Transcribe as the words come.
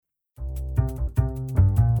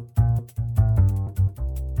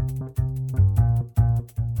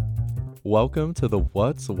Welcome to the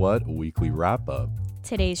What's What Weekly Wrap-Up.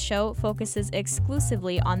 Today's show focuses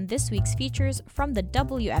exclusively on this week's features from the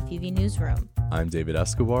WFUV newsroom. I'm David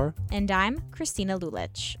Escobar. And I'm Christina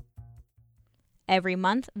Lulich. Every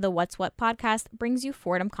month, the What's What podcast brings you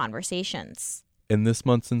Fordham Conversations. In this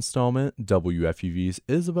month's installment, WFUV's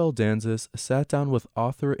Isabel Danzis sat down with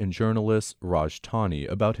author and journalist Raj Tani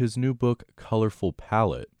about his new book, Colorful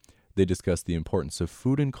Palette. They discussed the importance of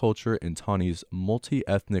food and culture in Tani's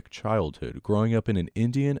multi-ethnic childhood, growing up in an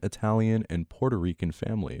Indian, Italian, and Puerto Rican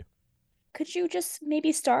family. Could you just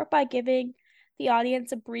maybe start by giving the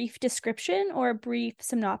audience a brief description or a brief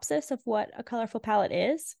synopsis of what a colorful palette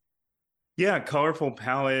is? Yeah, Colorful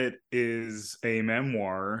Palette is a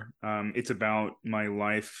memoir. It's about my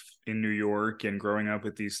life in New York and growing up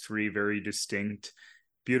with these three very distinct,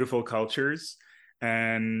 beautiful cultures.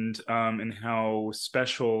 And how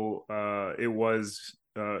special it was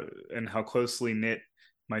and how closely knit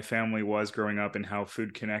my family was growing up and how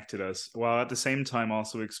food connected us, while at the same time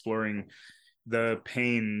also exploring the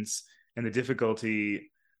pains and the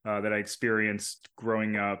difficulty that I experienced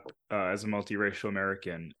growing up as a multiracial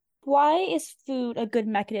American. Why is food a good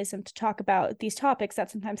mechanism to talk about these topics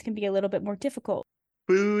that sometimes can be a little bit more difficult?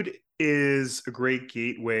 Food is a great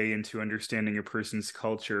gateway into understanding a person's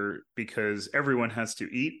culture because everyone has to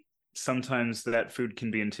eat. Sometimes that food can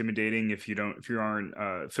be intimidating if you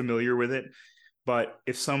aren't familiar with it. But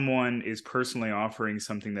if someone is personally offering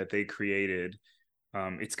something that they created,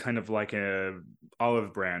 it's kind of like a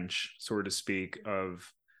olive branch, so to speak,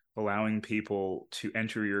 of allowing people to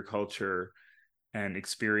enter your culture and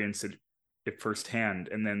experience it firsthand.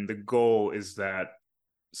 And then the goal is that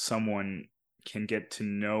someone can get to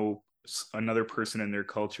know another person in their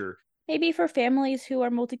culture. Maybe for families who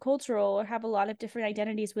are multicultural or have a lot of different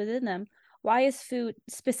identities within them, why is food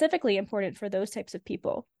specifically important for those types of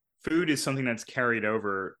people? Food is something that's carried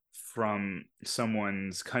over from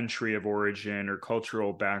someone's country of origin or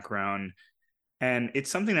cultural background. And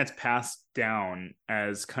it's something that's passed down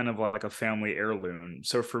as kind of like a family heirloom.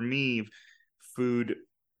 So for me, food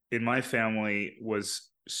in my family was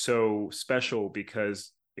so special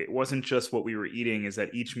because it wasn't just what we were eating, is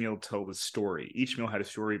that each meal told a story. Each meal had a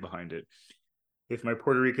story behind it. If my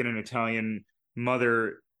Puerto Rican and Italian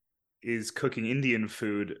mother is cooking Indian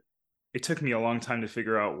food, it took me a long time to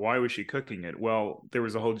figure out why was she cooking it. Well, there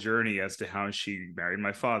was a whole journey as to how she married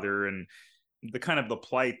my father and the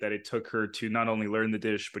plight that it took her to not only learn the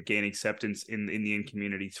dish, but gain acceptance in the Indian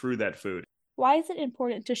community through that food. Why is it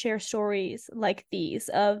important to share stories like these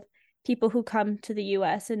of people who come to the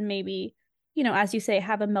U.S. and maybe, as you say,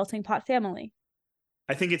 have a melting pot family?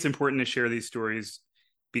 I think it's important to share these stories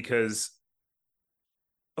because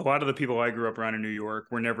a lot of the people I grew up around in New York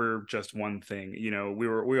were never just one thing.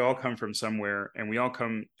 We all come from somewhere, and we all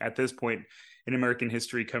come at this point in American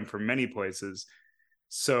history come from many places.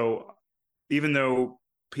 So even though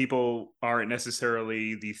people aren't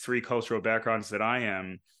necessarily the three cultural backgrounds that I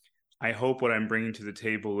am, I hope what I'm bringing to the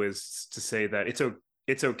table is to say that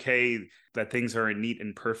it's okay that things aren't neat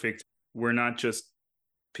and perfect. We're not just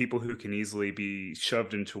people who can easily be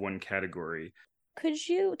shoved into one category. Could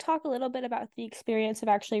you talk a little bit about the experience of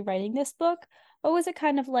actually writing this book? What was it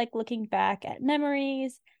kind of like looking back at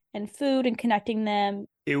memories and food and connecting them?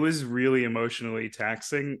 It was really emotionally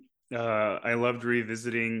taxing. I loved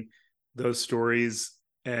revisiting those stories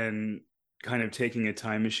and kind of taking a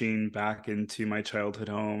time machine back into my childhood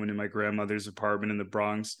home and in my grandmother's apartment in the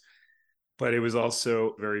Bronx. But it was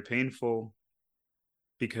also very painful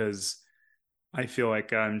because I feel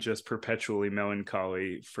like I'm just perpetually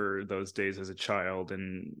melancholy for those days as a child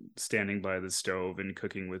and standing by the stove and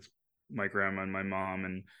cooking with my grandma and my mom.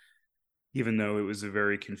 And even though it was a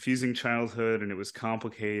very confusing childhood and it was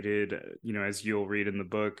complicated, as you'll read in the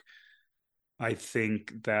book, I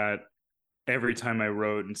think that every time I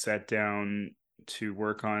wrote and sat down to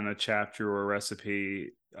work on a chapter or a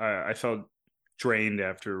recipe, I felt drained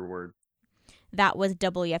afterward. That was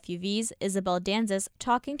WFUV's Isabel Danzis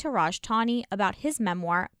talking to Raj Tani about his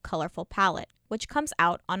memoir, Colorful Palette, which comes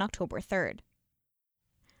out on October 3rd.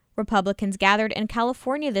 Republicans gathered in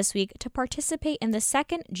California this week to participate in the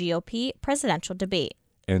second GOP presidential debate.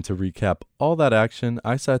 And to recap all that action,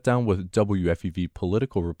 I sat down with WFUV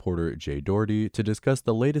political reporter Jay Doherty to discuss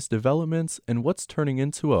the latest developments and what's turning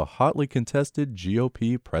into a hotly contested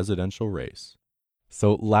GOP presidential race.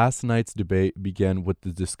 So last night's debate began with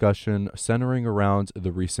the discussion centering around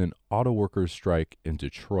the recent auto workers strike in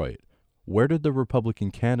Detroit. Where did the Republican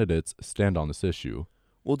candidates stand on this issue?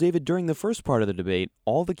 Well, David, during the first part of the debate,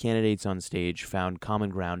 all the candidates on stage found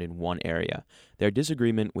common ground in one area: their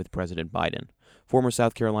disagreement with President Biden. Former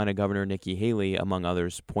South Carolina Governor Nikki Haley, among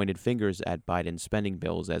others, pointed fingers at Biden's spending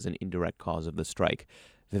bills as an indirect cause of the strike.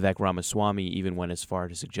 Vivek Ramaswamy even went as far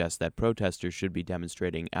to suggest that protesters should be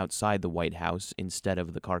demonstrating outside the White House instead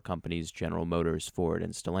of the car companies General Motors, Ford,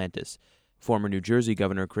 and Stellantis. Former New Jersey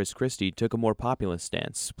Governor Chris Christie took a more populist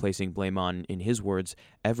stance, placing blame on, in his words,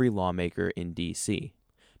 every lawmaker in D.C.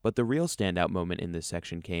 But the real standout moment in this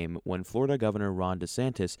section came when Florida Governor Ron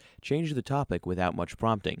DeSantis changed the topic without much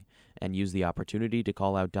prompting and used the opportunity to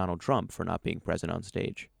call out Donald Trump for not being present on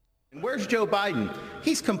stage. And where's Joe Biden?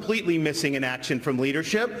 He's completely missing in action from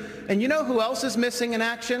leadership. And you know who else is missing in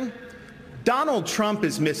action? Donald Trump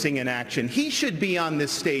is missing in action. He should be on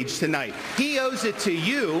this stage tonight. He owes it to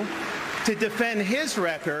you to defend his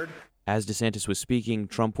record. As DeSantis was speaking,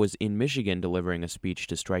 Trump was in Michigan delivering a speech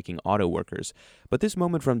to striking auto workers. But this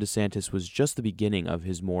moment from DeSantis was just the beginning of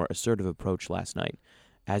his more assertive approach last night.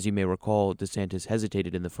 As you may recall, DeSantis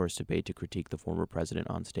hesitated in the first debate to critique the former president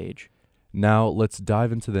on stage. Now, let's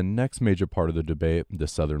dive into the next major part of the debate, the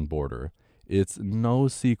southern border. It's no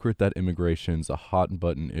secret that immigration's a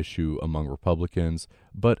hot-button issue among Republicans,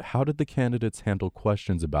 but how did the candidates handle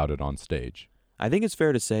questions about it on stage? I think it's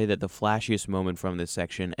fair to say that the flashiest moment from this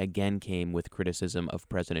section again came with criticism of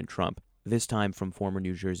President Trump, this time from former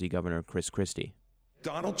New Jersey Governor Chris Christie.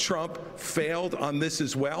 Donald Trump failed on this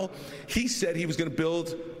as well. He said he was going to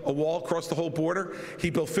build a wall across the whole border. He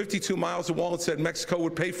built 52 miles of wall and said Mexico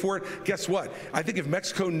would pay for it. Guess what? I think if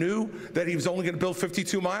Mexico knew that he was only going to build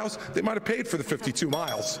 52 miles, they might have paid for the 52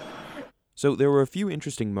 miles. So there were a few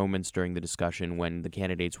interesting moments during the discussion when the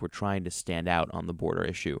candidates were trying to stand out on the border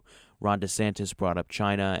issue. Ron DeSantis brought up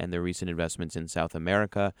China and their recent investments in South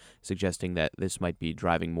America, suggesting that this might be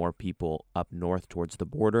driving more people up north towards the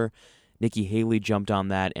border. Nikki Haley jumped on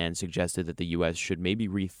that and suggested that the U.S. should maybe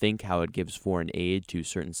rethink how it gives foreign aid to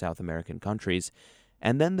certain South American countries.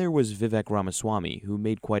 And then there was Vivek Ramaswamy, who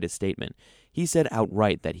made quite a statement. He said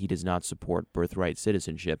outright that he does not support birthright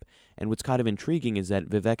citizenship, and what's kind of intriguing is that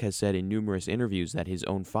Vivek has said in numerous interviews that his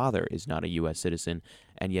own father is not a U.S. citizen,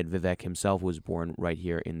 and yet Vivek himself was born right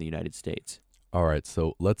here in the United States. All right,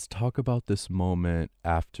 so let's talk about this moment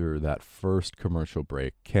after that first commercial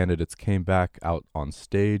break. Candidates came back out on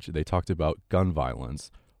stage. They talked about gun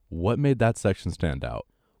violence. What made that section stand out?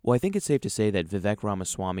 Well, I think it's safe to say that Vivek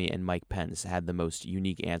Ramaswamy and Mike Pence had the most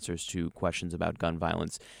unique answers to questions about gun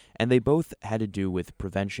violence, and they both had to do with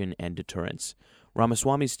prevention and deterrence.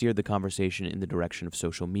 Ramaswamy steered the conversation in the direction of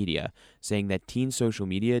social media, saying that teen social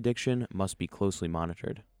media addiction must be closely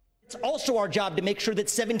monitored. It's also our job to make sure that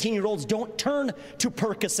 17-year-olds don't turn to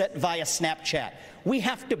Percocet via Snapchat. We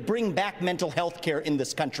have to bring back mental health care in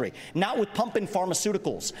this country, not with pump and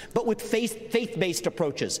pharmaceuticals, but with faith-based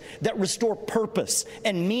approaches that restore purpose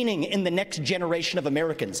and meaning in the next generation of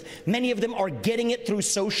Americans. Many of them are getting it through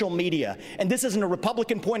social media. And this isn't a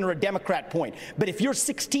Republican point or a Democrat point, but if you're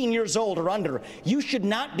 16 years old or under, you should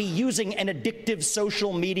not be using an addictive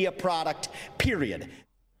social media product, period.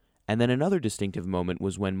 And then another distinctive moment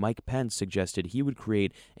was when Mike Pence suggested he would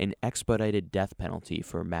create an expedited death penalty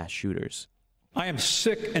for mass shooters. I am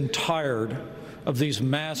sick and tired of these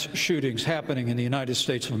mass shootings happening in the United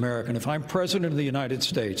States of America. And if I'm president of the United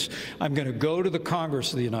States, I'm going to go to the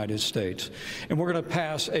Congress of the United States, and we're going to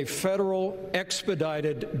pass a federal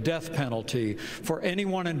expedited death penalty for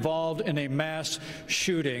anyone involved in a mass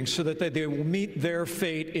shooting so that they will meet their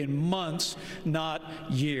fate in months, not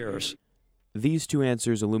years. These two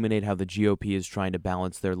answers illuminate how the GOP is trying to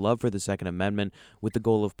balance their love for the Second Amendment with the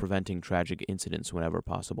goal of preventing tragic incidents whenever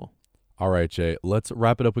possible. All right, Jay, let's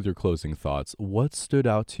wrap it up with your closing thoughts. What stood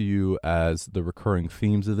out to you as the recurring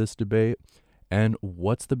themes of this debate, and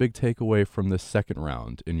what's the big takeaway from this second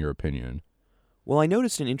round, in your opinion? Well, I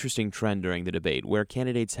noticed an interesting trend during the debate where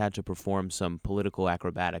candidates had to perform some political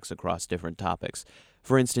acrobatics across different topics.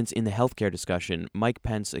 For instance, in the healthcare discussion, Mike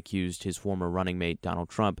Pence accused his former running mate, Donald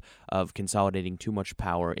Trump, of consolidating too much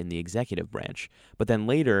power in the executive branch. But then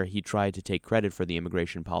later, he tried to take credit for the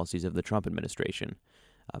immigration policies of the Trump administration.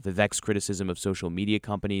 Vivek's criticism of social media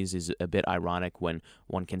companies is a bit ironic when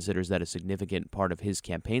one considers that a significant part of his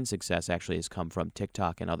campaign success actually has come from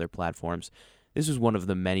TikTok and other platforms. This was one of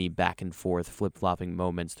the many back-and-forth flip-flopping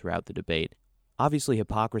moments throughout the debate. Obviously,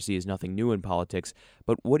 hypocrisy is nothing new in politics,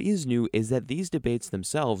 but what is new is that these debates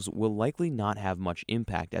themselves will likely not have much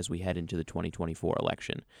impact as we head into the 2024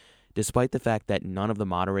 election. Despite the fact that none of the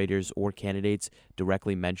moderators or candidates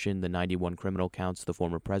directly mentioned the 91 criminal counts the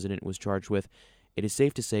former president was charged with, it is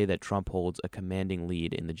safe to say that Trump holds a commanding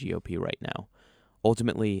lead in the GOP right now.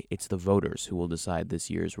 Ultimately, it's the voters who will decide this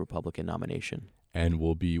year's Republican nomination. and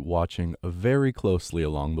we'll be watching very closely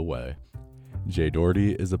along the way. Jay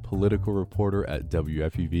Doherty is a political reporter at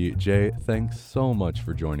WFUV. Jay, thanks so much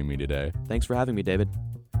for joining me today. Thanks for having me, David.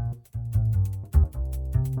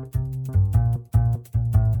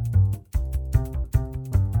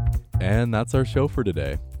 And that's our show for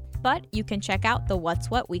today. But you can check out the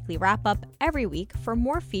What's What weekly wrap-up every week for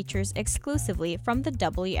more features exclusively from the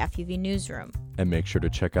WFUV newsroom. And make sure to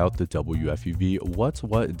check out the WFUV What's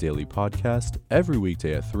What daily podcast every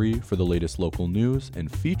weekday at 3 for the latest local news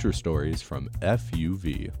and feature stories from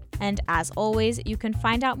FUV. And as always, you can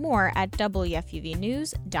find out more at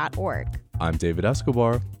WFUVnews.org. I'm David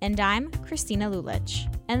Escobar. And I'm Christina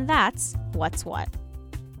Lulich. And that's What's What.